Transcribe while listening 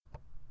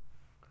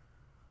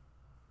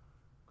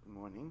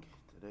morning.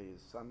 Today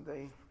is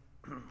Sunday,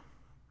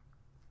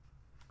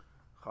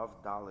 Chav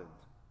Daled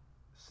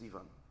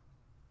Sivan.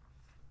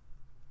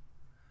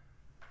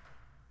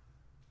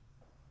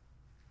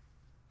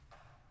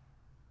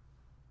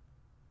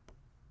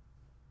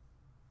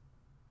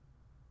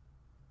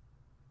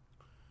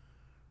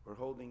 We're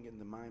holding in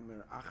the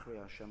Maimer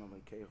Achrei Hashem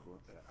Elokeichem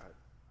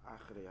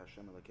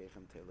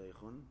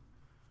Telechun,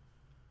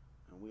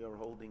 and we are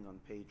holding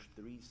on page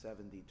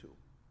 372.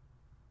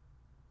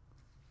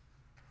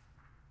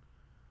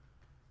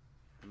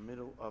 The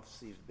middle of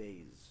Siv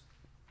Beis.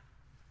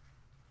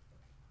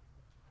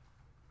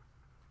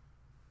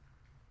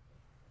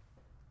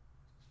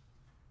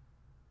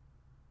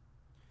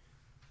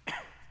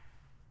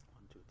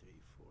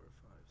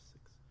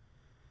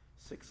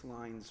 Six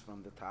lines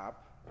from the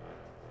top.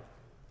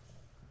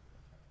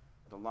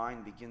 The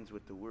line begins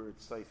with the word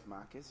Seif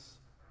Makis,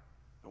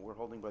 and we're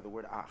holding by the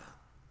word Ach.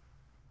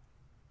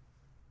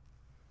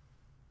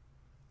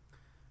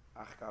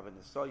 Ach Kaven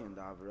Nisayan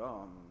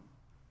Avram.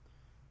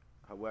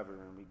 However,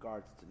 in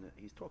regards to,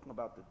 he's talking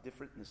about the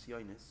different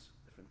nisyonis,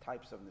 different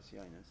types of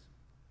nisyonis.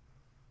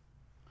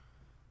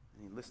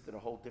 And he listed a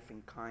whole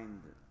different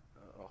kind,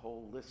 a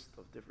whole list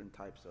of different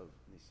types of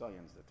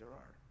nisyons that there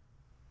are.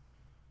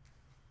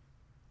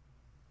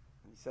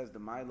 And he says the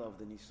mila of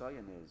the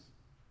nisyon is,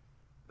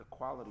 the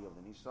quality of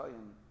the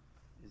nisyon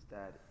is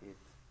that the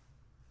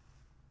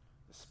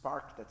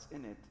spark that's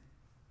in it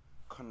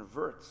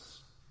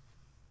converts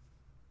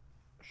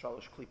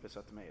shalosh klipas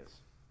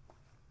atmeis.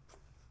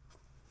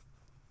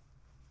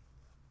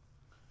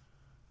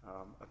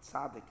 A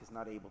tzaddik is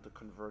not able to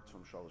convert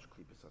from shalosh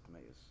klipas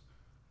atmeis.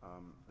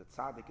 The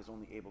tzaddik is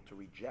only able to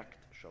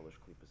reject shalosh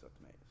klipas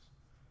atmeis.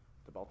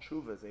 The Baal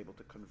Tshuva is able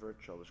to convert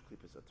shalosh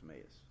klipas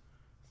atmeis.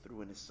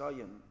 Through an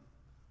nisayon,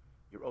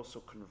 you're also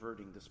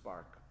converting the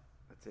spark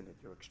that's in it.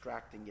 You're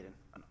extracting it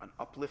and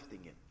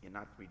uplifting it. You're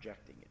not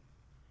rejecting it.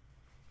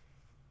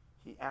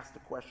 He asked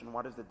the question,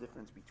 what is the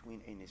difference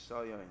between a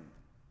nisayon,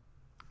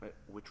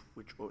 which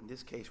in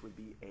this case would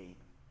be a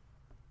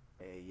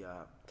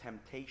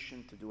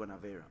temptation to do an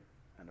avera,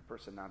 and a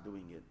person not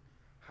doing it.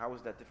 How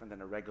is that different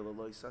than a regular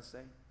loisa say?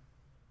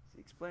 So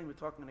he explained, we're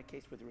talking in a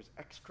case where there is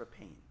extra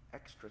pain,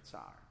 extra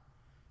tsar.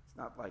 It's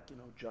not like,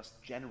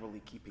 just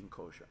generally keeping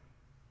kosher.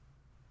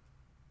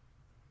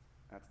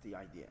 That's the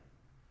idea.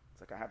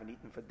 It's like I haven't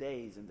eaten for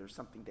days, and there's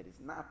something that is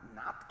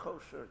not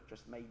kosher,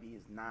 just maybe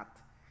is not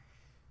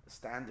the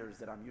standards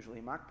that I'm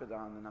usually makpid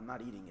on, and I'm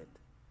not eating it,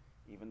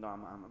 even though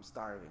I'm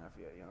starving. I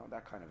feel,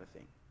 that kind of a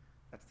thing.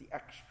 That's the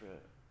extra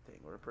thing,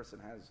 where a person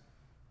has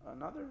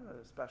another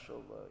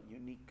special,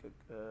 unique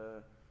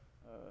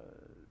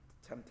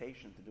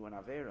temptation to do an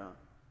avera,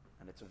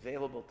 and it's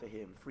available to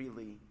him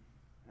freely,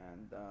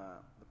 and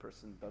the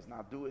person does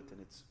not do it,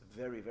 and it's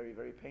very, very,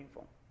 very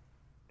painful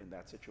in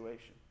that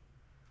situation.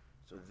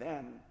 So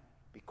then,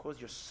 because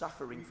you're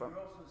suffering from... You're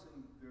also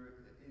saying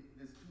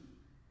there's two.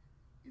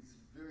 It's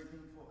very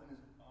painful, and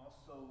it's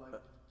also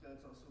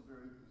it's also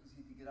very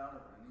easy to get out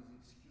of it, an easy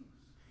excuse.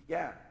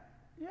 Yeah,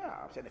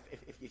 I'm saying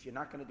if you're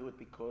not going to do it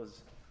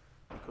because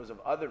of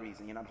other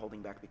reason, you're not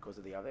holding back because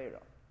of the Avera.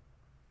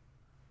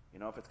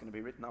 If it's going to be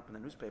written up in the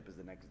newspapers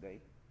the next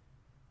day,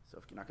 so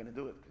if you're not going to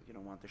do it because you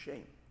don't want the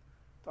shame.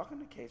 Talking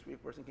in a case where a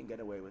person can get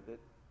away with it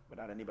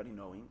without anybody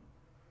knowing,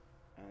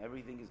 and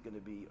everything is going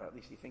to be, or at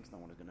least he thinks no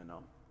one is going to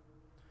know.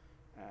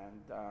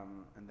 And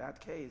in that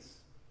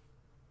case,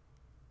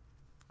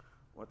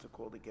 what's it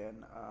called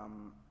again?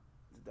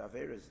 The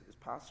Avera is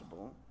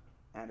possible,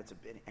 and it's so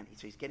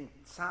he's getting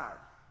tsar.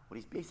 What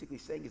he's basically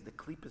saying is the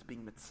klip is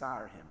being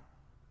mitzar him.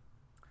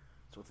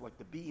 So it's like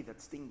the bee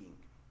that's stinging.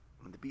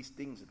 When the bee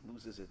stings, it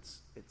loses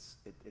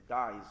it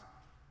dies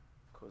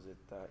because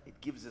it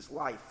gives its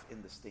life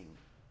in the sting.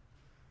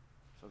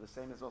 So the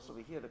same is also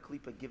over here. The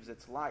klipa gives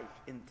its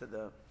life into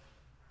the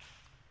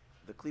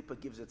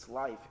klipa gives its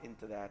life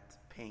into that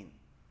pain.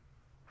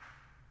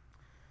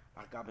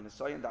 But by the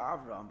nisayon of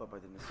Avram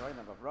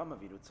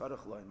Avinu,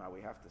 tzarich loymar,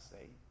 we have to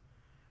say,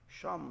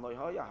 Sham lo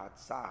haya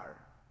hatzar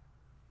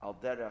al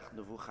derech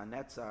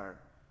Nebuchadnezzar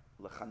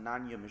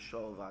lechananya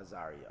mishol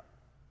v'azariah.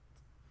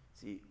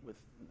 See, with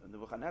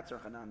Nebuchadnezzar,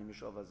 Hanani,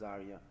 Mishael,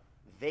 Azariah,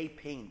 they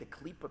pain, the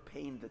klipa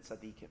pained the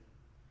tzaddikim.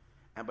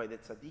 And by the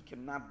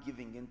tzaddikim not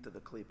giving into the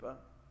klipa,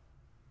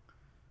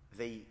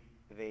 they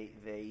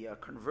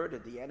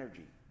converted the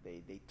energy.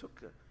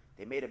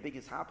 They made a big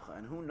ishapcha,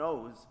 and who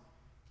knows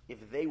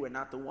if they were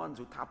not the ones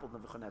who toppled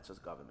Nebuchadnezzar's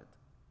government,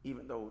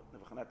 even though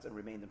Nebuchadnezzar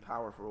remained in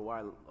power for a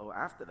while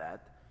after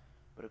that.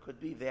 But it could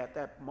be that at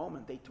that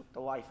moment they took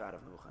the life out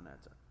of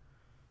Nebuchadnezzar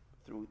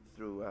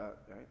through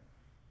right.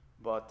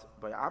 But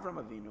by Avram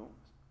Avinu,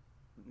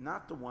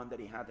 not the one that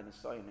he had in his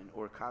son in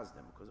Ur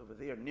Kasdim, because over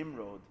there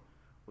Nimrod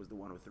was the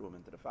one who threw him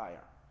into the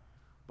fire.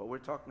 But we're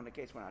talking in a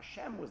case when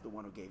Hashem was the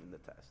one who gave him the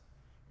test.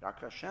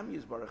 Hashem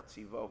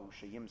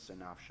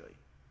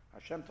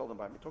told him,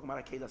 we're talking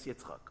about Akedas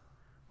Yitzchak,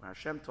 when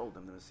Hashem told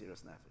him the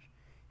Mesiras Nefesh.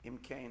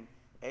 Imkain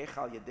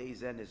Echal Yedei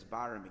Zen is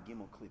Barim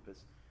Gimel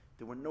Klippus.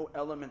 There were no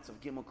elements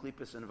of Gimel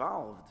Klippus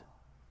involved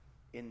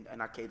in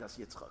Akedas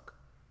Yitzchak.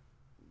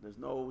 There's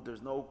no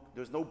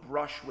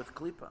brush with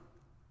klipa,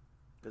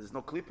 because there's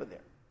no klipa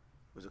there.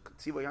 It was a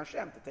tzivoy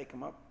Hashem to take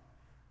him up.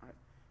 Right?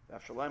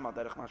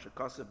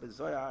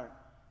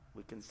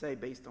 We can say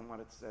based on what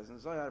it says in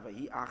Zohar,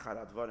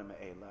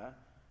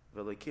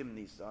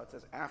 it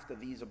says after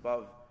these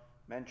above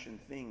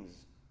mentioned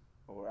things,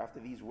 or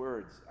after these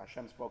words,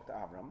 Hashem spoke to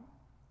Avram,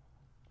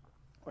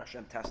 or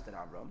Hashem tested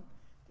Avram.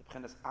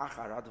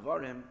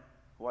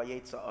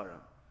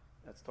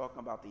 That's talking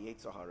about the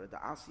Yetzer Hara, the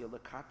Asya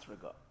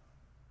Lekatriga.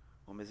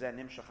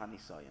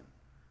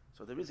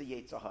 So there is a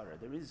Yetzer Hara.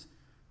 There is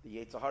the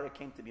Yetzer Hara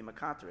came to be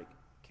Makatrik,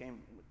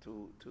 came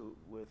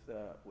with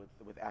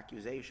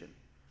accusation,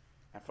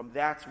 and from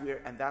that's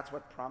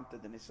what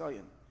prompted the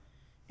Nisayan.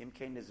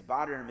 Imkein is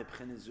bader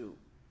mibchinizu.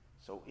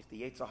 So if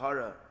the Yetzer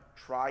Hara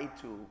tried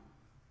to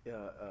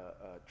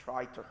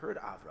hurt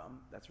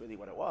Avram, that's really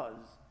what it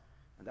was,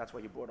 and that's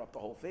why you brought up the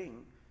whole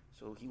thing.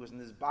 So he was in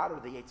this bader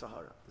of the Yetzer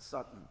Hara, the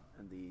Satan,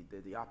 and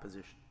the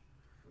opposition.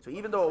 So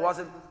even though it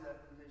wasn't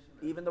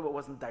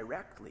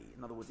directly,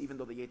 in other words, even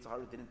though the Yetzer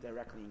Hara didn't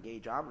directly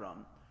engage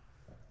Avram,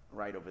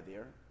 right over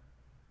there,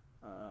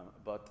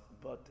 but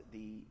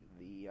the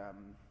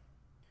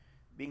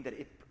being that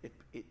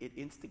it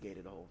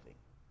instigated the whole thing.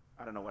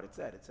 I don't know what it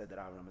said. It said that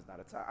Avram is not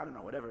a tzar. I don't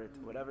know, whatever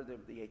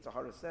the Yetzer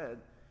Hara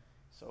said.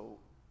 So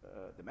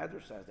the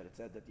Medrash says that it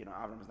said that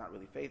Avram is not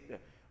really faithful.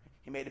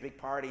 He made a big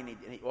party and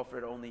he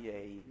offered only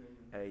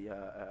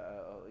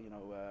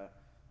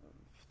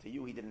to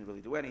you he didn't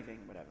really do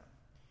anything, whatever.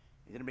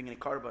 He didn't bring any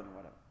carbon or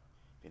whatever.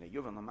 In a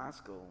Yuvan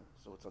Lamaskal,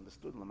 so it's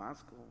understood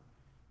Lamaskal.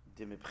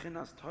 The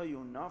Mibchinas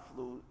Toyu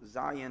Naflu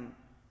Zayin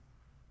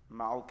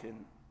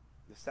Malkin,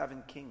 the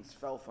 7 kings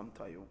fell from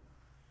Toyu.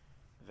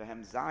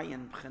 Vehem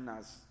Zayin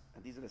Bchinas,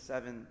 and these are the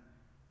seven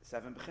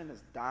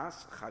Bchinas,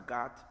 Das,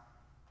 Chagat,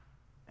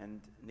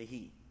 and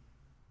Nehi.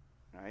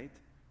 Right?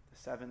 The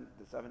seven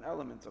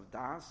elements of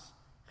Das,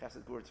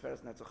 Chesed, Gur,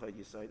 Tferes, Netzach,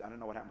 Yisoid. I don't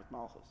know what happened with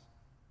Malchus.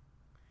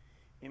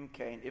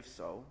 Imkein, if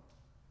so,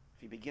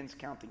 if he begins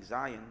counting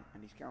Zion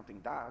and he's counting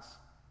Das,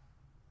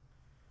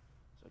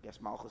 so I guess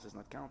Malchus is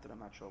not counted. I'm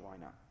not sure why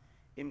not.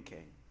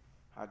 Imkein,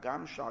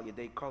 Hagam shal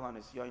yedei kol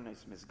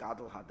hanisyonos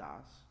misgadol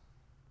hadas.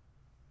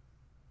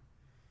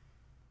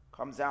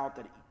 Comes out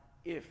that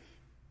if,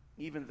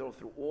 even though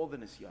through all the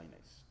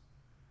nisyonos,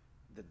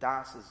 the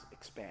Das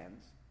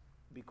expands,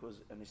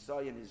 because a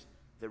nisyon is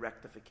the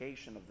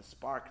rectification of the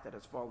spark that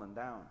has fallen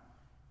down,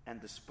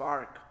 and the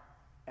spark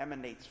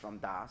emanates from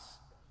Das,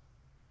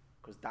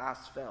 because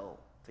Das fell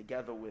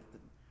together with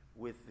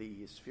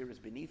the spheres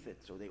beneath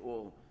it, so they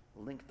all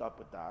linked up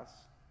with Das.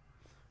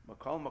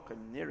 Makal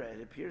Makam Nira,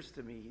 it appears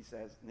to me, he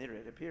says, Nira,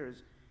 it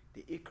appears,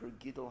 the Ikr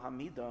Gidel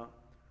Hamida,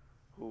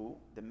 who,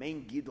 the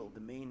main Gidel,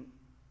 the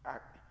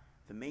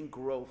main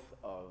growth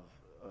of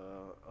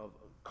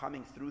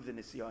coming through the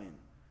Nisyayin,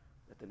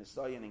 that the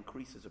Nisyayin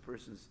increases a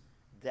person's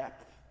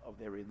depth of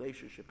their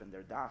relationship and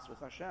their Das with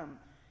Hashem,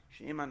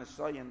 She'ima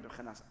Nisyayin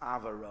B'chenas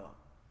Avara.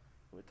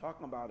 We're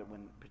talking about it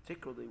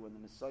particularly when the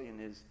Nisyayin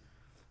is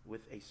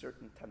with a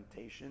certain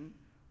temptation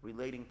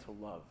relating to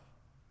love.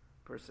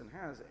 Person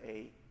has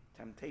a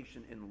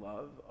temptation in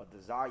love, a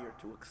desire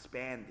to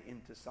expand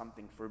into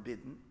something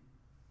forbidden.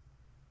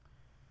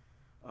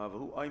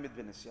 Who oimid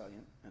ben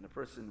Nisyayin, and a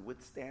person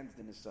withstands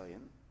the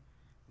Nisyayin.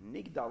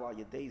 Nigdala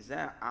yedei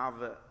zeh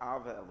ave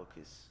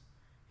elokis.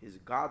 His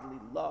godly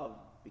love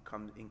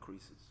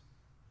increases.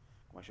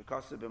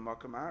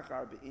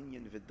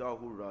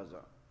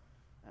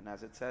 And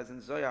as it says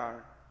in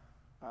Zohar,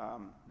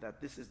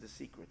 that this is the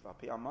secret. A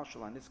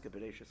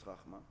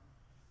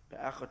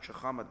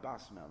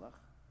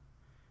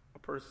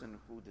person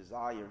who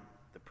desired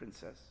the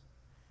princess,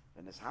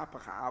 and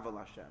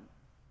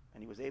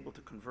he was able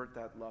to convert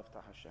that love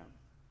to Hashem.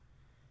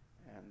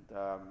 And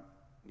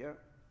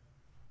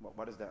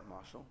what is that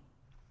mashal?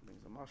 It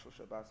brings a mashal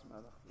Shabbos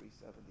Melech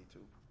 372.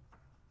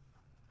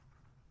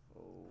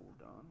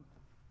 Hold on.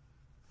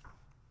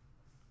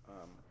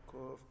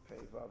 Kuf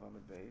Pei Vav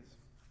Amid Beis.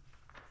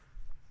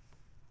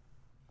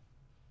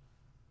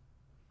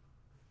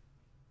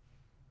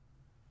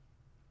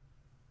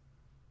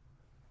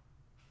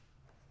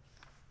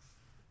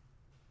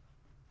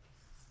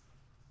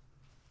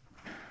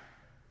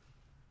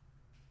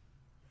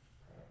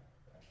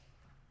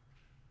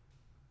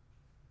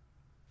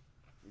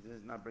 This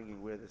is not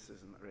bringing where this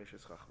is in the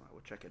Reishis Chachma.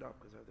 We'll check it up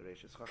because I have the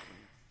Reishis Chachma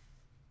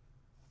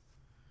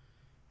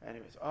here.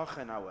 Anyways,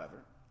 Ochen,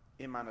 however,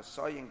 Iman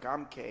Asoyin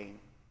Gam Kein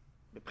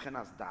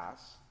B'Pchinas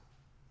Das,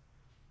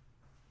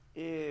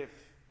 if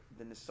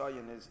the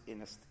Nisayan is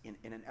in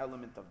an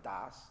element of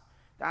Das,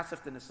 that's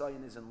if the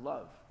Nisayan is in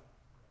love.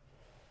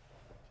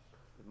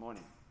 Good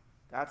morning.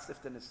 That's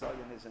if the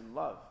Nisayan is in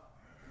love.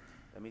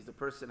 That means the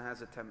person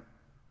has a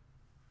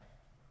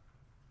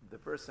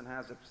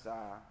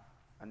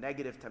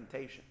negative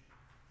temptation,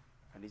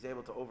 and he's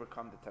able to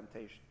overcome the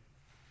temptation.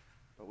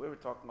 But we were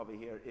talking over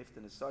here, if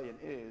the Nisayan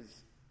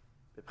is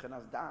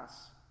B'Pchinas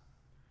Das,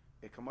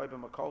 Ekamoy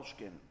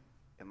b'Makolshkin,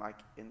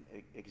 in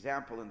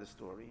example in the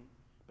story,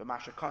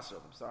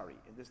 b'Mashakasov,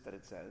 in this that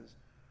it says,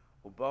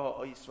 Ubaha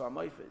Oyisva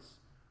Moifis,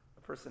 a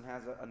a person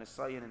has a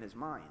nisayon in his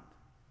mind.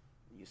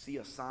 You see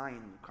a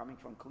sign coming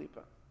from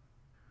Klippa.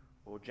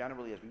 Or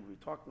generally, as we were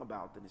talking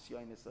about, the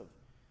nisyonis of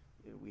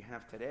we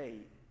have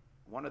today,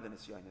 one of the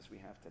nisyonis we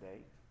have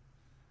today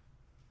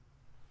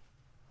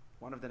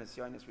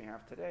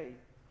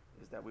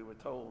is that we were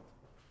told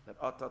that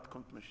Atat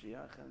Kumt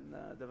Mashiach and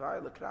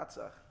Devai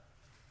Lekratzach,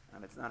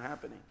 and it's not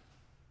happening.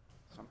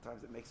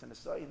 Sometimes it makes a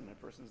nisayon in a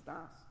person's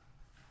das.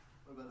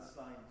 What about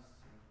science?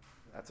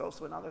 That's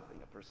also another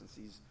thing. A person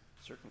sees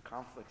certain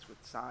conflicts with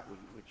science,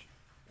 which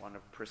one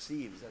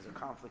perceives as a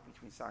conflict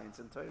between science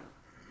and Torah,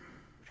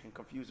 which can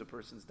confuse a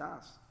person's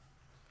das.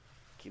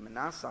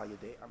 Kimenasa,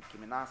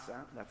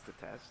 that's the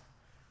test.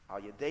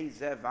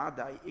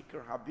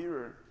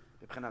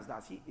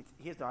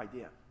 Here's the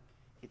idea.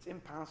 It's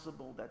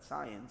impossible that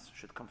science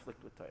should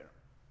conflict with Torah.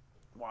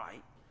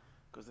 Why?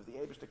 Because if the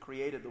Eibishter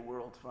created the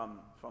world from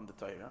the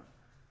Torah,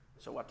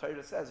 so what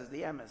Torah says is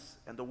the emes,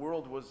 and the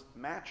world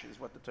matches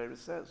what the Torah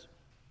says.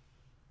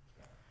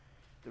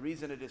 The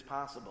reason it is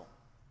possible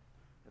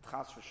that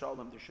Chas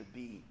v'Shalom there should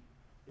be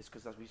is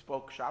because, as we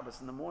spoke Shabbos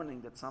in the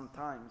morning, that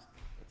sometimes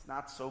it's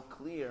not so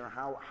clear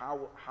how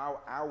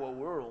our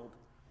world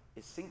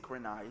is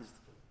synchronized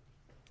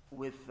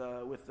with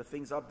the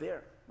things up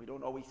there. We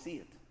don't always see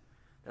it.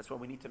 That's why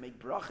we need to make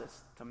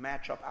brachas to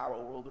match up our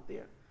world with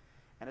there.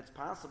 And it's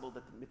possible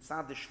that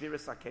mitzad the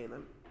shviras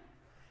hakelim,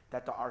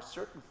 that there are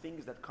certain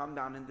things that come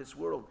down in this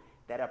world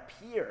that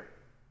appear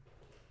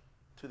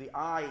to the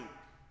eye,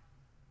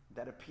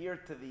 that appear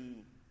to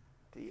the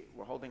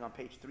we're holding on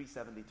page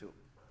 372,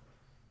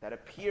 that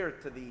appear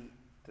to the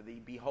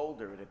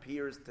beholder, it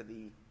appears to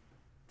the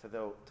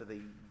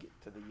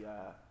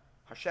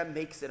Hashem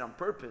makes it on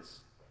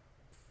purpose,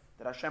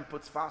 that Hashem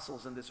puts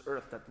fossils in this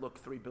earth that look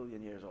 3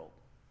 billion years old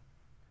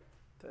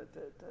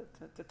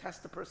to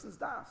test the person's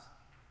das.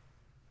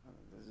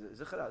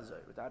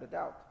 Without a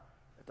doubt,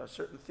 that there are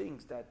certain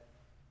things that,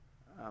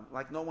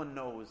 like no one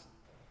knows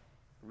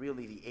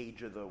really the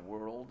age of the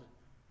world,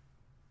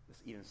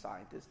 even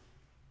scientists,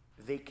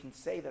 they can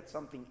say that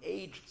something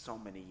aged so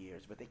many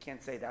years, but they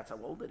can't say that's how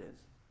old it is.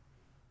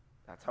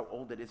 That's how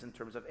old it is in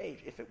terms of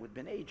age, if it would have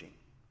been aging.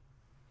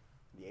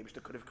 The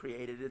Eibishter could have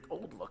created it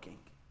old looking.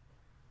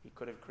 He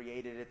could have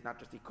created it, not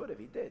just he could have,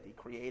 he did. He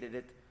created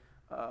it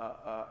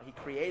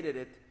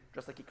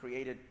just like he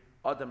created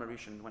Adam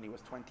Arishan when he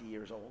was 20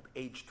 years old,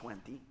 age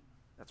 20.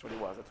 That's what he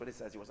was. That's what it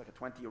says. He was like a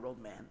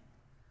 20-year-old man.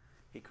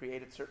 He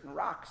created certain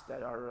rocks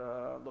that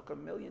are look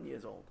 1 million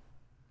years old.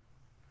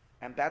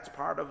 And that's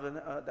part of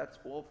that's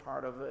all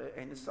part of a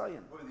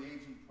nisayon. Or the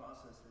aging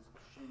process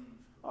has changed.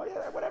 Oh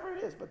yeah, whatever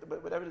it is, but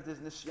whatever it is,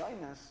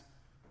 nisyonis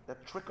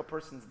that trick a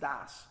person's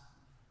das.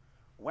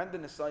 When the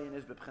nisayon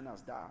is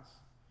b'bchinas das,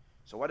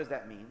 so what does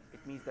that mean?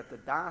 It means that the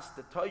das,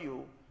 the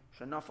toyu,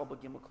 shenafal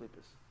b'gimel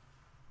klippus.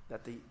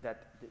 That the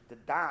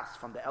das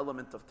from the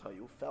element of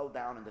toyu fell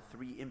down in the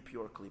 3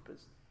 impure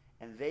klippus,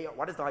 and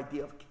what is the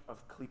idea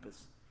of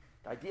klippus?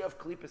 The idea of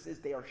klippus is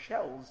they are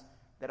shells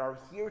that are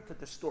here to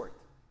distort.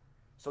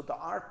 So there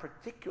are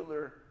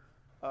particular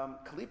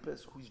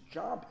klippus whose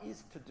job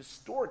is to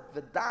distort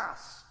the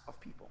das of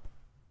people.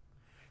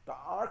 There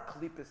are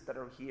klippus that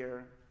are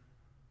here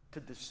to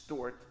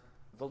distort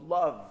the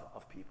love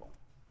of people.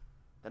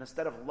 Then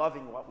instead of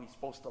loving what we're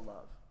supposed to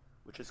love,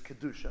 which is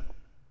kedusha,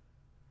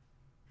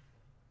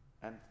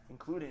 and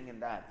including in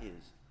that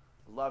is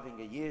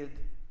loving a yid,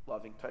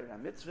 loving Torah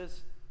and mitzvahs,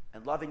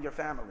 and loving your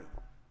family.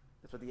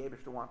 That's what the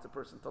Eibishter wants a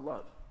person to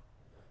love.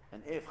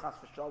 And if Chas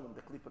v'Shalom,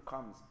 the Klippa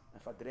comes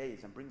and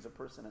fadreis and brings a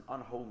person an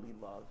unholy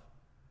love,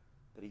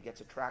 that he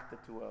gets attracted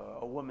to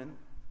a woman,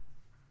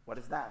 what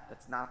is that?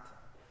 That's not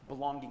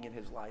belonging in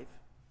his life.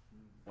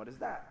 What is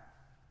that?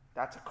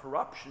 That's a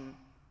corruption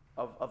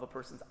of a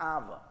person's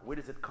ava. Where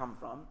does it come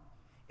from?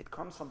 It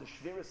comes from the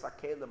shviras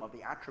hakelim of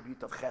the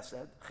attribute of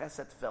chesed.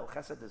 Chesed fell.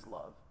 Chesed is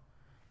love.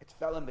 It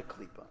fell in the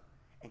Klippa.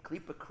 And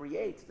Klippa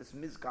creates this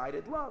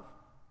misguided love.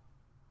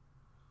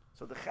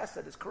 So the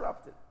chesed is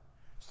corrupted.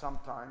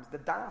 Sometimes the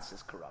das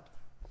is corrupted.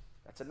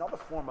 That's another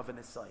form of an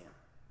nisayon,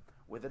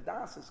 where the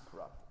das is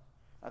corrupted.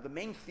 Now the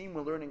main theme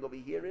we're learning over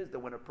here is that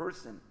when a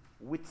person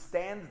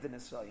withstands the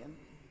nisayon,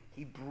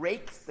 he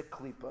breaks the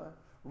Klippa,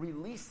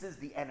 releases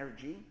the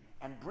energy,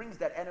 and brings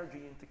that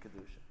energy into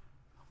kedusha.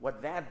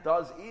 What that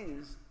does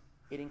is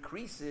it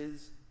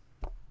increases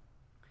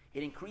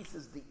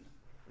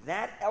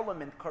that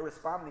element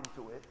corresponding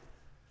to it.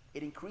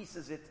 It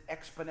increases it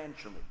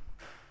exponentially.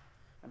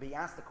 And he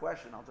asked the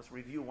question. I'll just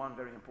review one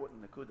very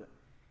important nekuda.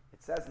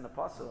 It says in the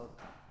pasuk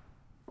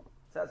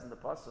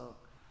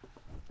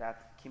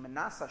that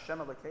Kimenas Hashem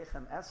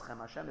Elokeichem Eschem,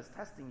 Hashem is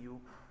testing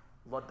you,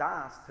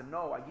 Lodas, to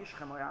know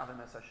Ayishchem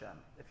Oyavim Es Hashem,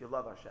 if you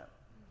love Hashem.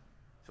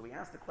 So we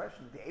asked the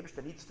question, the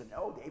Eibishter needs to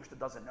know, the Eibishter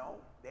doesn't know.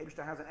 The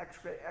Eibishter has an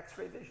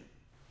X-ray vision.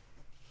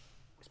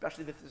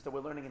 Especially this is that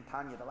we're learning in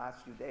Tanya the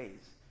last few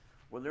days.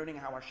 We're learning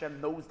how Hashem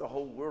knows the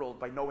whole world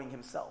by knowing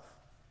Himself.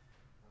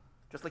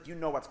 Just like you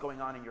know what's going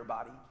on in your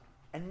body.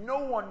 And no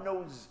one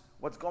knows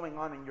what's going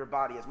on in your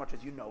body as much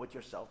as you know it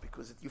yourself,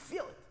 because you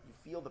feel it. You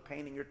feel the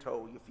pain in your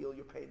toe. You feel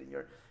your pain in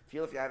your.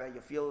 You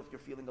feel if you're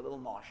feeling a little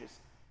nauseous.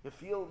 You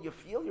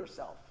feel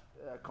yourself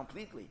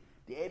completely.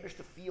 The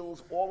Eibishter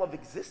feels all of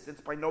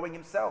existence by knowing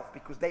himself,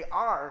 because they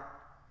are,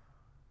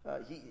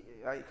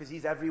 because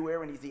he's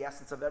everywhere and he's the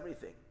essence of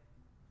everything.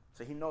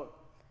 So he knows.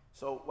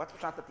 So what's the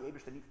shot that the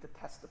Eibishter needs to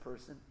test the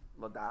person?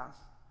 Ladas.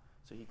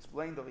 So he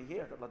explained over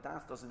here that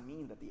Ladas doesn't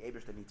mean that the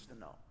Eibishter needs to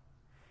know.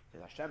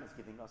 Because Hashem is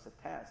giving us a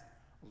test,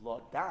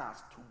 Ladas,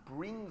 to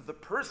bring the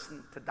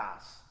person to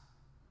Das.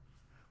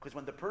 Because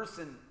when the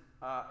person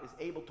is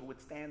able to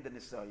withstand the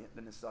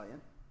Nisayan,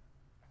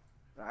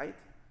 right?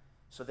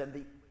 So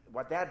then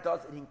what that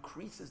does, it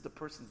increases the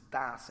person's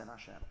Das in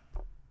Hashem.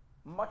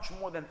 Much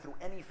more than through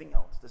anything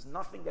else. There's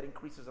nothing that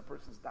increases a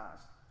person's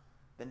Das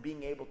than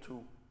being able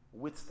to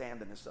withstand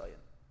the Nisayan.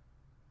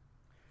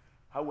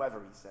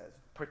 However, he says,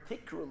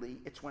 particularly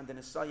it's when the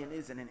Nisayan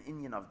is in an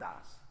inyan of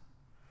Das.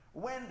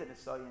 When the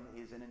Nisayan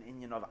is in an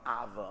inyan of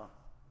Ava,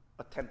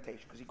 a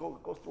temptation, because he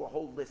goes through a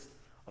whole list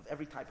of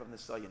every type of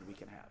Nisayan we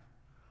can have.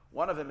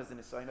 One of them is the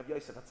Nisayan of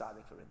Yosef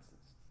HaTzadik, for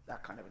instance.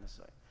 That kind of a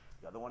Nisayan.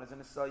 The other one is a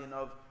Nisayan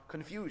of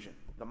confusion.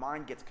 The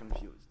mind gets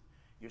confused.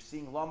 You're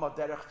seeing Lama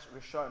Derech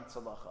Rishayim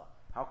Tzalacha.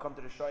 How come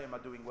the Rishayim are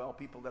doing well?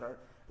 People that are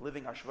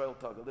living a Shvel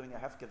Tag, living a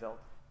Hefkevelt,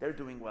 they're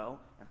doing well.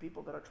 And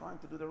people that are trying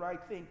to do the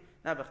right thing.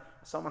 Now, if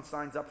someone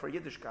signs up for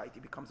Yiddishkeit, he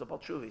becomes a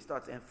Balshuva. He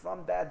starts, and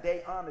from that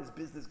day on, his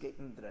business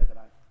getting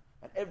Dredrai.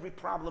 And every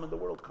problem in the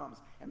world comes.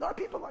 And there are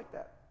people like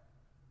that.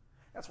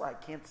 That's why I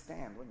can't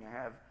stand when you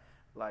have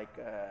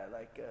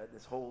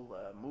this whole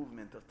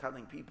movement of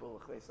telling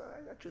people,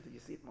 you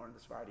see it more in the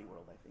Sephardi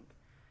world, I think.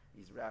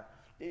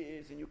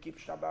 And you keep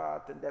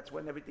Shabbat, and that's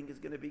when everything is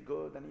going to be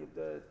good, and you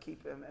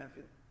keep him.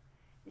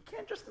 You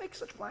can't just make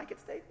such blanket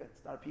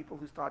statements. There are people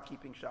who start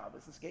keeping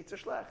Shabbos and skates are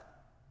schlecht.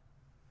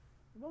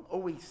 You don't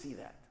always see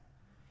that.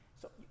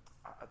 So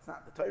it's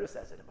not, the Torah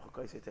says it. A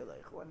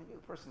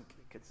person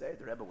could say it,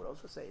 the Rebbe would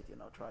also say it,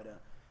 try to,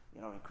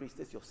 increase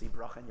this, you'll see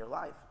bracha in your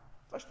life.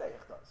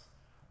 Versteich does.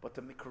 But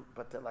to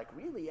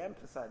really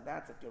emphasize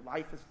that your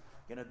life is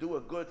going to do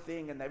a good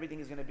thing and everything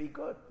is going to be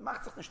good,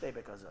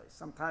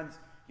 sometimes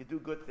you do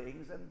good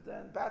things and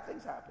then bad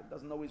things happen. It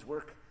doesn't always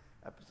work.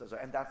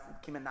 And that's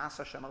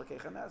Kimenasa Shem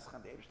Alekechem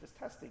Eschem. The Eibush is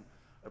testing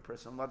a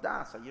person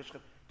ladas,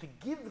 to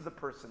give the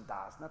person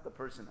das, not the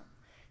person.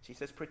 She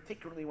says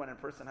particularly when a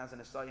person has an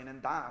Esayin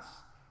and das,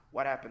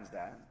 what happens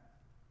then?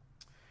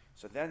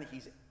 So then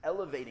he's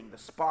elevating the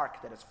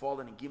spark that has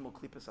fallen in Gimel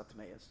Klippus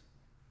Atmeis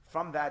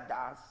from that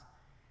das.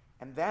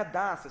 And that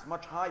das is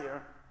much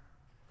higher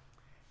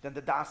than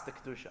the das to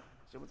Kedusha.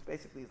 So it's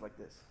basically like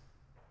this.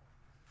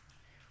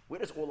 Where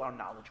does all our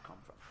knowledge come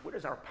from? Where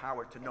does our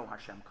power to know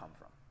Hashem come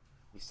from?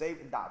 We say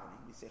in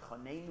davening, we say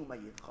Chaneinu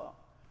Ma'yidcha,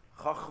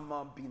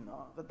 Chachma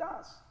Bina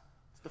V'das.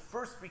 It's the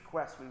first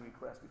request we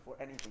request before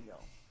anything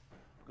else.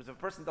 Because if a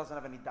person doesn't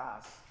have any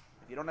das,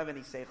 if you don't have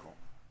any seichel,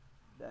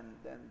 then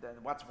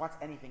what's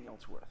anything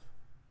else worth?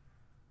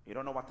 You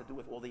don't know what to do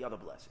with all the other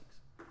blessings.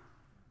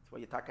 That's why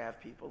you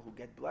have people who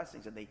get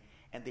blessings and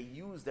they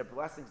use their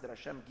blessings that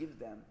Hashem gives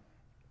them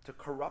to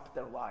corrupt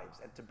their lives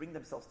and to bring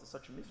themselves to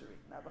such misery.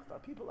 Now, there are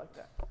people like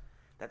that.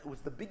 That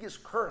was the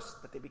biggest curse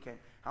that they became.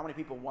 How many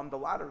people won the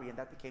lottery and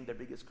that became their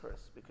biggest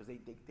curse? Because they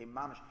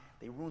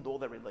ruined all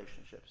their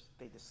relationships.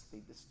 They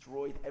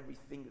destroyed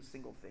everything, a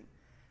single thing.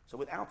 So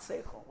without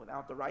seichel,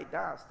 without the right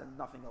das, then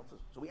nothing else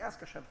is. So we ask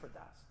Hashem for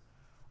das.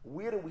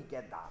 Where do we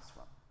get das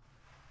from?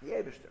 The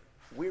Eibishter.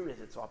 Where is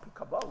it? So Api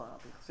Kabbalah,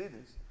 Api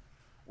Chassidus,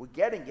 we're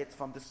getting it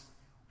from this.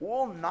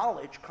 All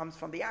knowledge comes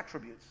from the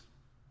attributes.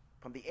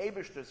 From the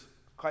Eibishter's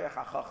Koyach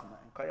HaChachma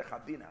and Koyach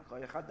HaBina,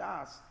 Koyach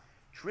HaDas,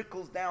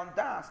 trickles down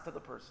das to the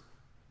person.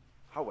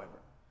 However,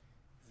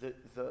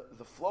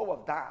 the flow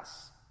of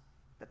das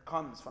that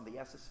comes from the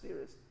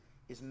Esespheres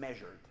is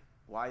measured.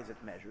 Why is it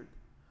measured?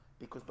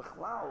 Because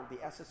Bechlal, the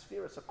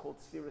Esespheres are called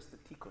Spheres to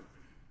Tikkun.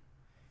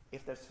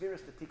 If they're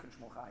Spheres to Tikkun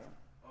Shmul Chayim,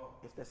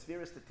 if they're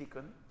Spheres to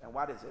Tikkun, and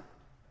what is it?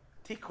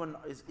 Tikkun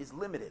is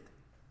limited.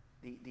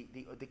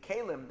 The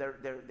Kalim,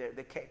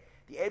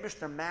 the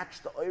Eibishter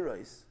matched the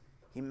Oiros.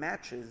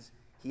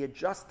 He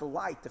adjusts the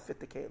light to fit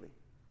the Keli.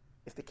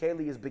 If the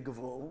Keli is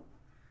Bigavul,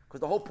 because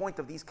the whole point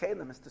of these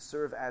Kalim is to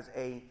serve as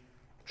a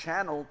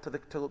channel to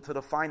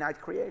the finite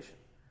creation.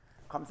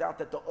 Comes out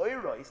that the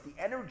Oiros, the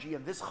energy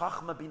of this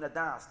Chachma Bin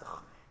Adas,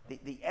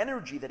 the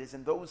energy that is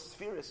in those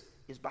spheres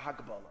is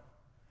Bahagabala.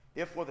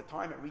 Therefore, the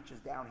time it reaches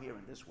down here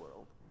in this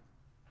world,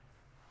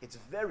 it's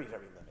very,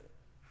 very limited.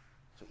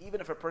 So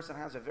even if a person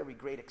has a very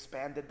great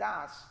expanded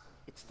das,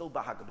 it's still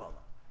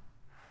Bahagabala.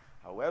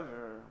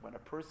 However, when a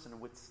person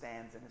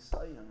withstands an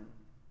Esayin,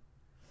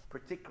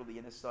 particularly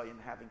an Esayin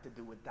having to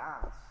do with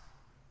das,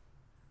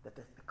 that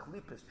the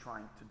klip is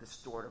trying to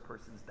distort a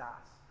person's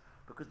das.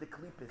 Because the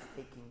klip is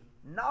taking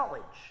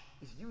knowledge,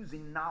 is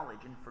using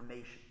knowledge,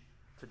 information,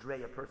 to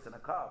dray a person a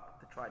cup,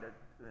 to try to,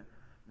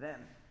 then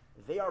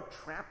they are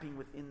trapping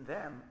within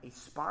them a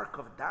spark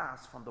of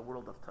das from the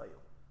world of Tayu.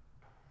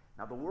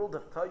 Now the world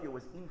of Tayu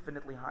was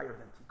infinitely higher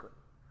than Tikkun.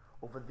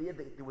 Over there,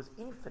 there was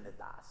infinite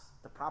das.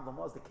 The problem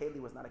was the Keli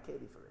was not a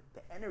Keli for it.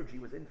 The energy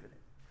was infinite.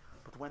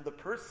 But when the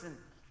person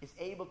is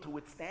able to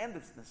withstand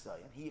this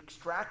Nisayan, he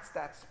extracts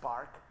that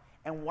spark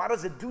And what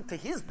does it do to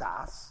his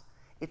das?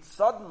 It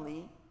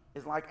suddenly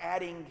is like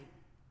adding,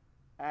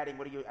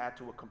 what do you add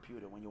to a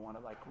computer when you want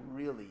to like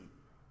really,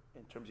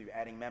 in terms of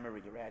adding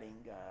memory, you're adding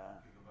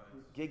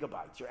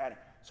gigabytes. You're adding.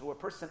 So a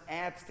person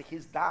adds to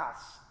his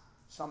das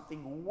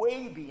something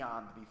way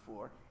beyond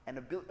before, and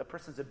a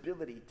person's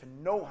ability to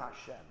know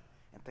Hashem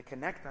and to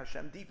connect to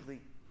Hashem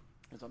deeply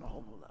is on a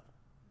whole new level.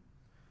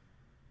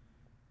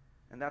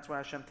 And that's why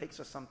Hashem takes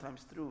us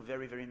sometimes through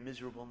very, very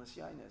miserable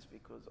nisyainis,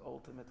 because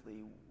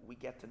ultimately we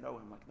get to know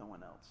Him like no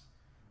one else.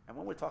 And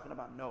when we're talking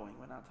about knowing,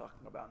 we're not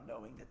talking about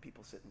knowing that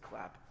people sit and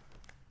clap.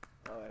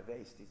 Oh,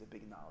 Avest, he's a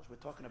big knowledge. We're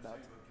talking about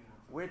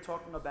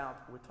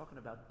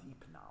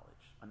deep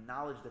knowledge, a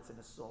knowledge that's in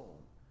the soul,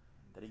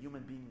 that a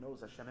human being knows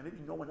Hashem, and maybe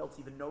no one else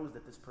even knows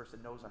that this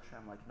person knows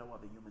Hashem like no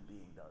other human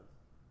being does.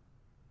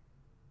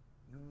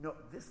 You know,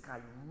 this guy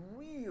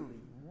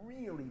really,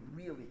 really,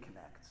 really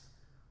connects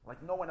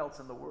like no one else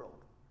in the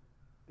world,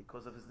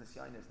 because of his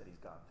nisyanis that he's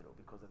gone through,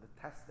 because of the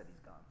tests that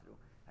he's gone through,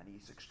 and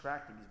he's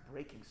extracting, he's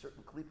breaking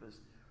certain klippas,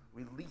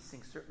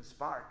 releasing certain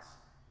sparks,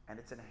 and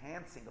it's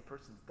enhancing a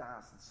person's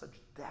das in such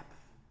depth.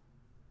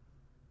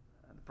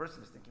 And the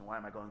person is thinking, why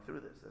am I going through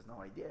this? There's no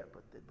idea,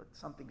 but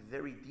something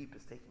very deep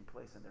is taking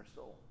place in their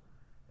soul,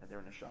 and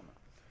their neshama.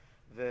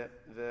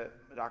 The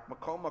Rak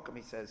Makom Makom,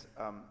 he says,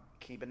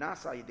 Ki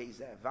benasa yedei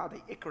zeh,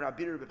 vade ikra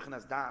abir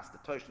b'bchinas das, the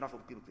toish nafel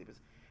people klippas,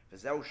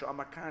 v'zeu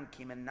she'amar kan,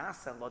 ki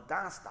menasa lo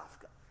das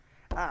dafka.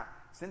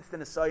 Since the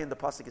Nesai in the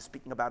pasuk is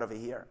speaking about over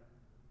here,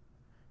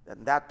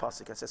 and that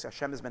pasuk it says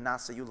Hashem is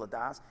menasa you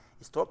ladas,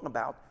 he's talking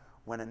about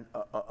when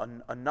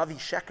a navi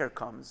sheker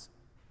comes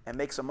and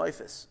makes a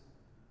moifis.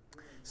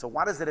 So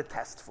what is it a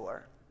test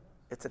for?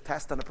 It's a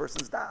test on a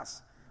person's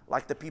das,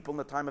 like the people in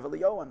the time of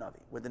Eliyahu Navi,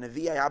 where the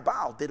Nevi'ei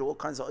Habal did all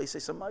kinds of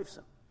oises and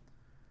moifsim,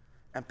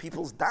 and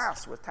people's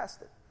das were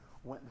tested.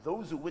 When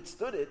those who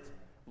withstood it,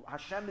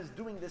 Hashem is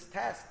doing this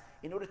test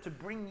in order to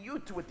bring you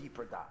to a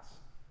deeper das.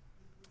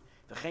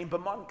 V'chein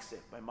b'man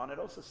ksib. B'man it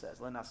also says,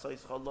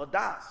 L'nasoyischa lo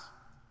das.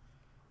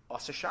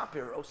 Asa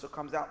Shapir also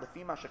comes out,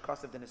 L'fima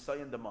shekasav the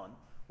Nisayan the man.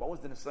 What was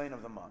the Nisayan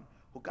of the man?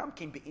 Who gam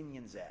came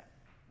be'inyan zeh.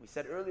 We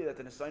said earlier that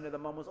the Nisayan of the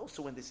man was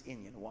also in this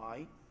inyan.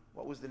 Why?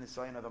 What was the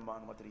Nisayan of the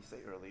man? What did he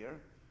say earlier?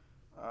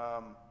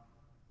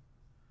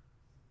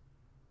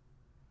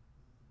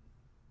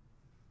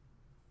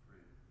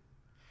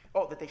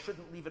 That they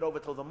shouldn't leave it over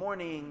till the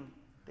morning.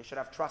 They should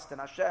have trust in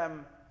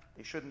Hashem.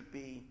 They shouldn't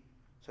be.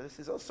 So this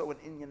is also an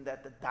inyan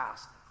that the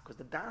das, because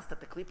the das that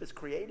the klip is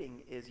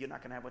creating is you're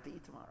not going to have what to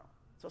eat tomorrow.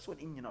 It's also an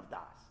inyan of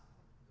das.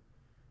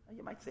 And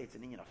you might say it's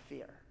an inyan of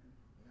fear.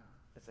 Yeah.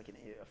 It's like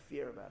a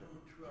fear about it.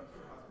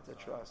 It's a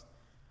trust.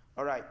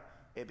 All right.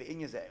 This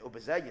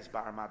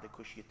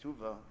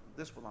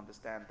will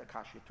understand the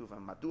kash yetuva.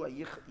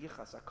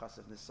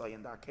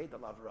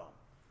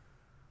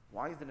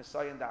 Why is the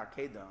Nisai and the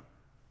Akedah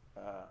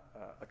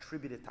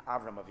attributed to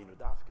Avram Avinu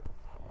Dafka?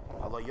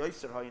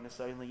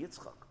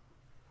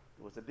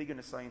 There was a bigger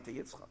Nisayan to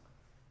Yitzchak.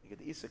 You get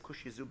the Isa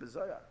Kush Yezu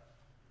B'Zoyar.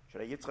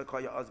 Should Yitzchak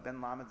Haya Az Ben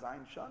Lamed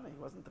Zayin Shana? He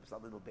wasn't a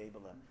little baby,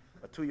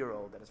 a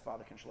 2-year-old that his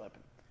father can schlep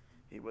him.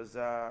 He was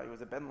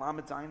a Ben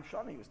Lamed Zayin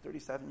Shana. He was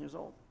 37 years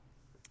old.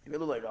 He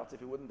really laid out if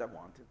he wouldn't have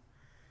wanted.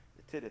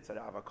 The Tiddit said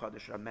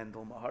Avakadosh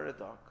Ramendel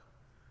Maharadak.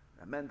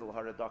 Ramendel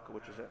Haradak,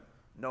 which is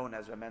known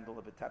as Ramendel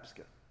of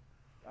Vitebska.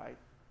 Right?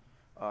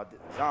 The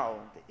Zal,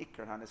 the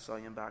Iker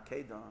HaNisayan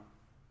Ba'Akedah,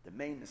 the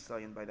main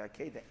Nisayan by the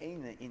Akedah,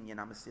 ain't the Inyan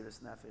HaMesiris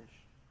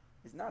Nefesh.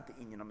 It's not the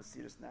Inyan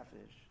HaMesiris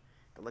Nefesh.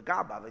 The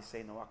Lagaba, they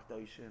say, no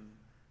Akdoshim,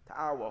 to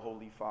our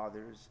holy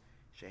fathers,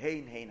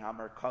 Shehein Hein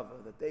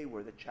HaMerkava, that they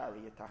were the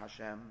chariot to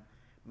Hashem,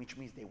 which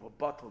means they were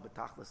Batal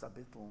B'Tachlis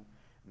Abitul,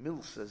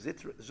 Milsa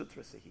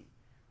Zutrasehi.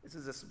 This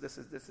is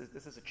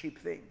a cheap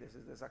thing. This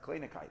is a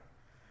kleinigkeit.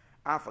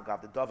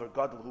 Afagav, the Dover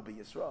Gadol Hu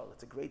Yisrael.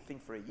 It's a great thing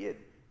for a Yid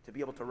to be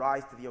able to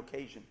rise to the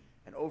occasion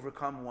and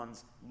overcome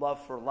one's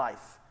love for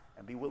life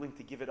and be willing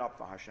to give it up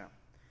for Hashem.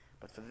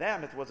 But for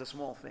them, it was a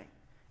small thing.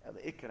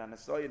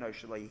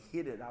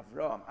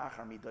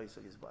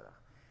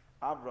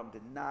 Avram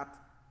did not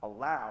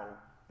allow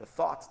the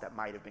thoughts that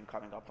might have been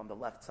coming up from the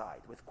left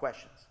side with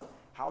questions.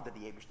 How did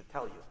the Eibishter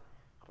tell you?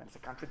 When it's a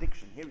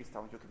contradiction. Here he's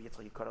telling you, and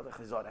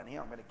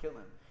here I'm going to kill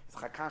him. It's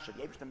chakasha.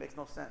 The Eibishter makes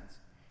no sense.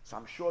 So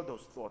I'm sure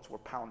those thoughts were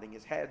pounding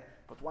his head.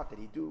 But what did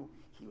he do?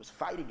 He was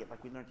fighting it,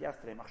 like we learned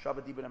yesterday.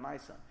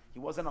 He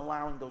wasn't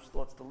allowing those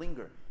thoughts to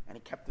linger, and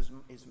he kept his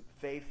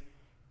faith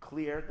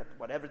clear that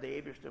whatever the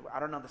Eibishter, I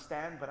don't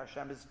understand, but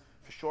Hashem is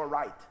for sure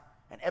right,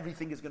 and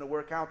everything is going to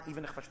work out,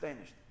 even if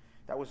versteinish.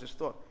 That was his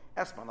thought.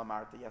 Esman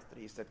Lamarta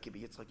yesterday he said, "Ki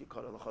beyitzchak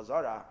yikara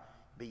l'chazara,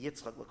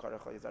 beyitzchak l'kara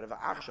chayizara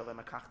v'achshav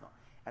emekachna."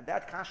 And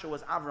that kasha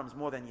was Avram's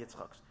more than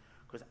Yitzchak's,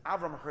 because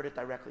Avram heard it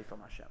directly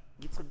from Hashem.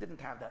 Yitzchak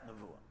didn't have that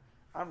nevuah.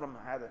 Avram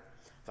had it.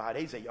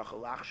 V'hareze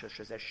yachal achsha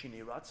shezeh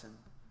shini ratzin.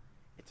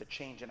 It's a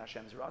change in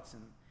Hashem's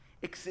ratzin.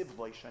 Iksiv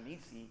loy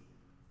shanisi.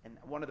 And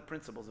one of the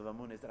principles of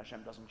Amun is that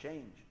Hashem doesn't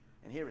change.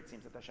 And here it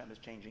seems that Hashem is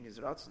changing his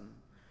ratzin.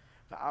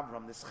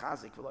 V'Avram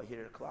nischazik v'lo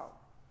hirir klal.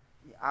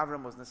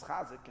 Avram was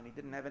nischazik and he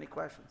didn't have any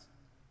questions.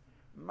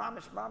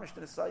 Mamish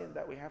the Nisayan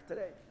that we have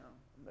today.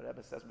 The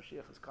Rebbe says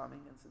Mashiach is coming,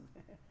 and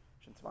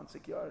it's in 20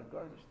 years,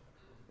 garnished.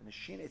 In the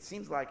Shina, it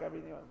seems like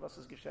everything,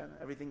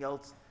 everything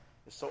else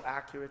is so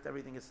accurate,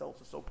 everything is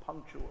also so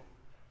punctual.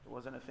 There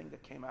wasn't a thing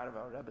that came out of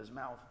our Rebbe's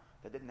mouth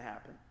that didn't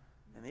happen.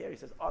 And here he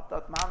says,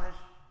 Otat Mamish,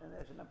 and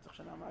there's an Emtach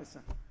Shana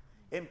Maisa.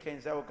 Im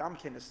Kein Zeu Gam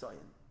Kein Nesayin.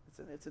 It's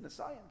an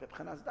Nesayin,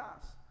 Bebchenas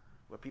Das,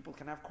 where people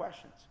can have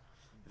questions.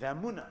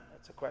 Ve'amuna,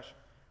 that's a question.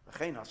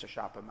 V'chein Hasa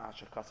Shapa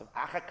Masha Kasav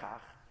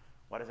Achakach.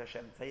 What does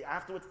Hashem say?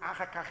 Afterwards,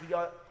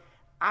 Achakach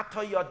Ata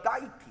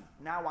Yodaiti.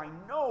 Now I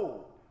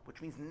know,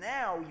 which means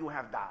now you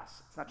have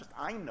Das. It's not just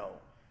I know.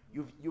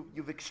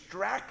 You've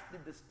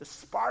extracted the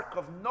spark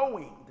of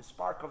knowing, the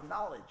spark of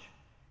knowledge,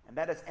 and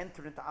that has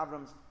entered into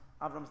Avram's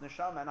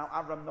neshama, and now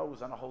Avram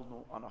knows on a whole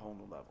new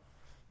level.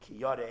 Ki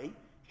yarei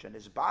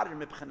shenizbarer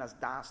mibchenas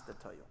das de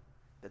toyu.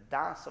 The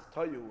das of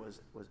toyu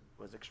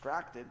was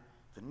extracted,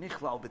 the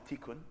nichlal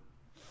betikun,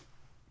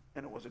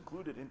 and it was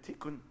included in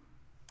tikun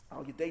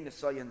al yidei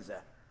nesayin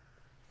zeh,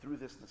 through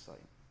this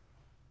nesayin.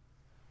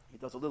 He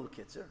does a little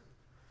kitzer.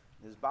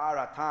 This bar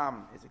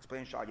atam is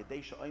explained shal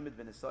yidei she'omed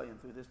v'nesayin,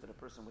 through this that a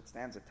person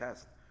withstands a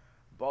test.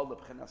 Bol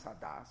lebchenas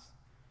hadas,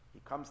 he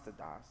comes to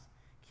das.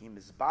 Ki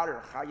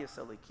mizbarer chayes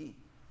eliki.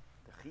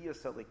 The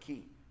chiyas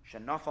eliki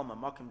shenafal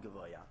mamakim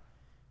gevoya.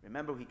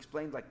 Remember, he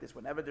explained like this: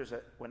 whenever there's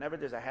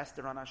a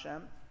hester on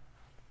Hashem,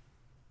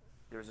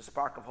 there's a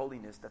spark of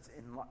holiness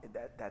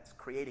that's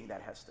creating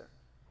that hester,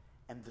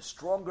 and the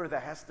stronger the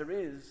hester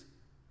is,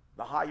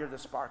 the higher the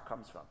spark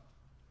comes from.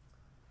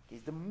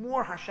 Because the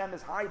more Hashem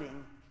is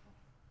hiding,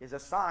 is a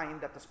sign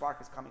that the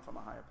spark is coming from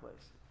a higher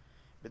place.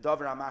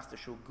 B'davar ha'master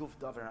shu guf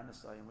davar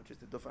ha'nesayim, which is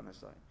the duf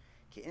ha'nesayim.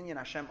 Ki inyan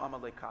Hashem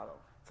amalei kalo.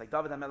 It's like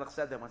David HaMelech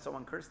said that when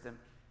someone cursed him,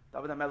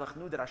 David HaMelech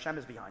knew that Hashem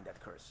is behind that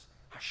curse.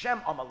 Hashem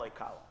amalei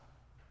kalo.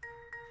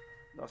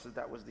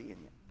 That was the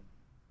inyan.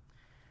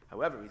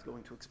 However, he's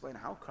going to explain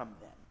how come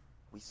then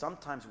we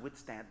sometimes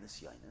withstand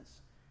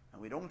nisyanis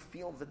and we don't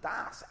feel the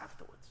das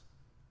afterwards.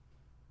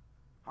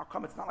 How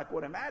come it's not like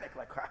automatic,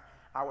 like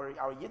our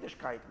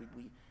Yiddishkeit?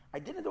 I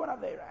didn't do an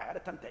Aveira. I had a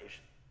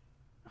temptation.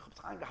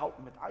 I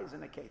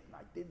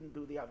didn't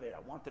do the Aveira.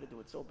 I wanted to do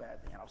it so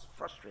badly, and I was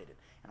frustrated,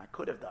 and I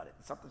could have done it.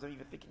 And sometimes I'm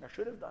even thinking I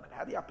should have done it. I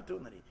had the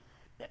opportunity.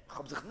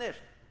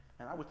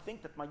 And I would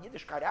think that my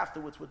Yiddishkeit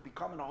afterwards would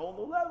become on a whole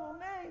new level.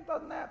 No, it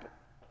doesn't happen.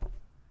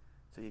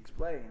 So he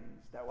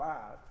explains that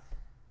what?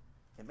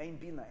 It may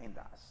be in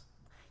das.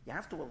 You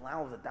have to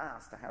allow the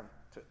das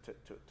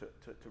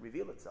to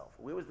reveal itself.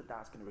 Where is the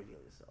das going to reveal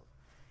itself?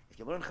 If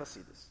you learn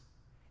Chassidus,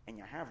 and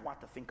you have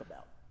what to think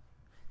about,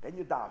 then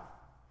you daven,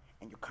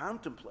 and you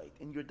contemplate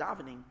in your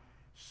davening,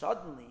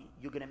 suddenly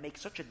you're going to make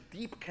such a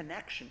deep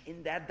connection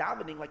in that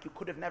davening like you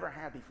could have never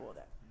had before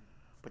that.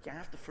 But you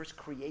have to first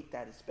create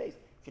that space.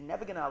 If you're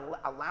never going to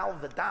allow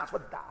the das,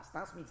 what's das?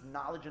 Das means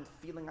knowledge and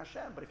feeling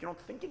Hashem. But if you're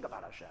not thinking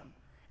about Hashem,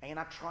 and you're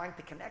not trying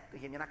to connect to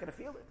Him, you're not going to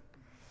feel it.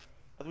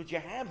 In other words, you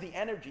have the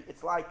energy.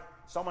 It's like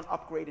someone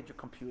upgraded your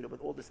computer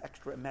with all this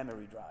extra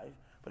memory drive,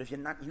 but if you're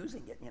not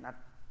using it,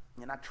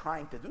 you're not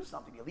trying to do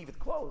something, you leave it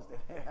closed.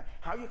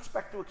 How you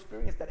expect to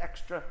experience that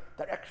extra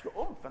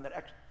oomph and that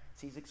extra?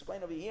 See, he's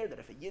explained over here that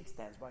if a Yid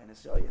stands by an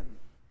Nisayan,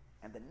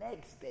 and the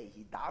next day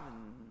he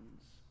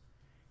davens,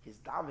 his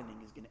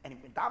davening is going to,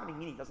 and davening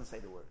meaning he doesn't say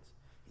the words.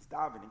 He's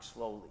davening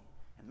slowly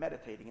and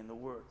meditating in the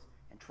words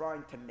and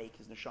trying to make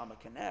his neshama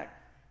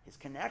connect. His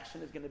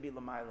connection is going to be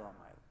l'mayla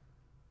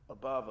l'mayla,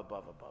 above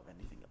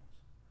anything else.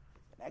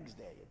 The next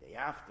day, the day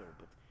after,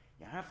 but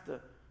you have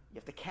to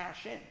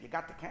cash in. You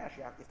got the cash.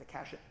 You have to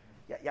cash it.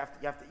 You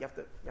have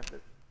to.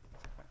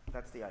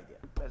 That's the idea.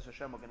 As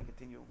Hashem, we're going to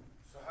continue.